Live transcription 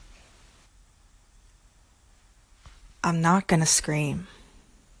I'm not gonna scream.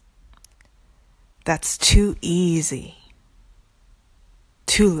 That's too easy.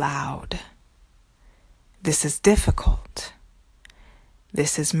 Too loud. This is difficult.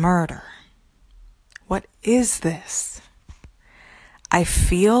 This is murder. What is this? I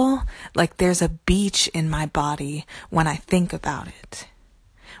feel like there's a beach in my body when I think about it.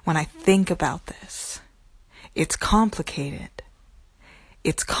 When I think about this. It's complicated.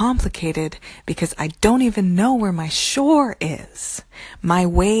 It's complicated because I don't even know where my shore is. My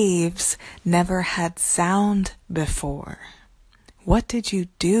waves never had sound before. What did you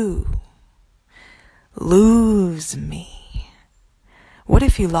do? Lose me. What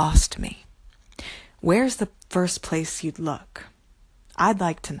if you lost me? Where's the first place you'd look? I'd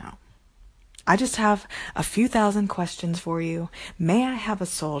like to know. I just have a few thousand questions for you. May I have a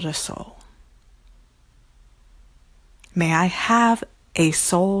soul to soul? May I have a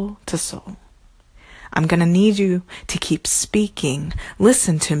soul to soul? I'm gonna need you to keep speaking.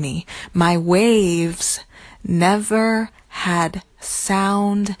 Listen to me. My waves never had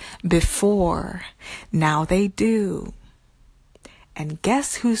sound before. Now they do. And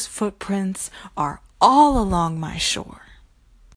guess whose footprints are all along my shore?